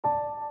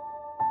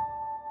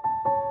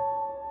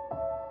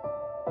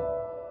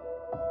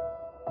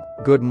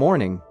Good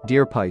morning,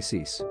 dear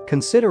Pisces.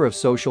 Consider a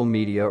social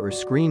media or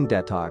screen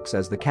detox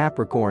as the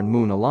Capricorn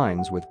moon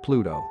aligns with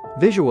Pluto.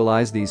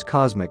 Visualize these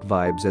cosmic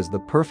vibes as the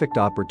perfect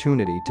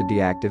opportunity to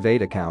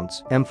deactivate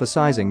accounts,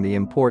 emphasizing the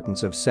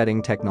importance of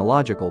setting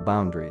technological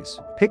boundaries.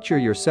 Picture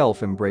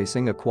yourself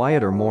embracing a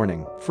quieter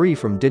morning, free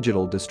from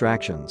digital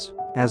distractions.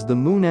 As the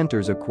moon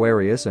enters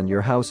Aquarius and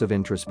your house of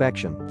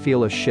introspection,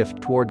 feel a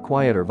shift toward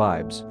quieter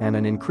vibes and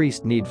an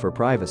increased need for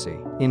privacy.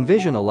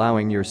 Envision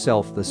allowing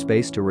yourself the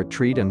space to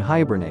retreat and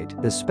hibernate,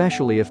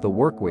 especially if the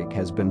workweek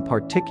has been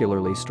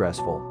particularly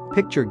stressful.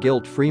 Picture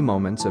guilt-free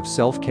moments of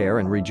self-care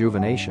and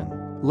rejuvenation.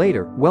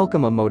 Later,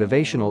 welcome a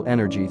motivational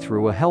energy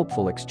through a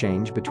helpful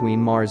exchange between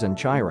Mars and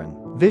Chiron.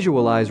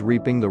 Visualize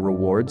reaping the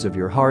rewards of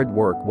your hard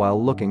work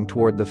while looking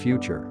toward the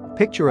future.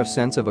 Picture a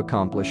sense of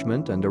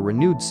accomplishment and a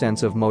renewed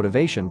sense of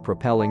motivation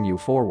propelling you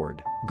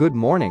forward. Good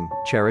morning,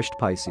 cherished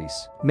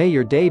Pisces. May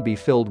your day be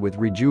filled with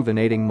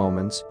rejuvenating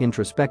moments,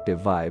 introspective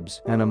vibes,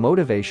 and a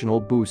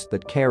motivational boost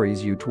that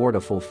carries you toward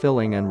a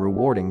fulfilling and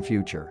rewarding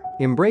future.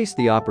 Embrace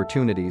the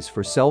opportunities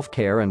for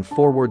self-care and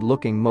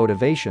forward-looking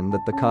motivation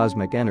that the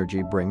cosmic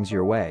energy brings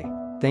your way.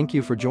 Thank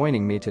you for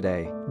joining me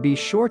today. Be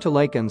sure to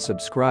like and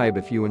subscribe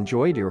if you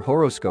enjoyed your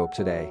horoscope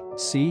today.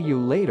 See you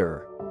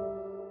later.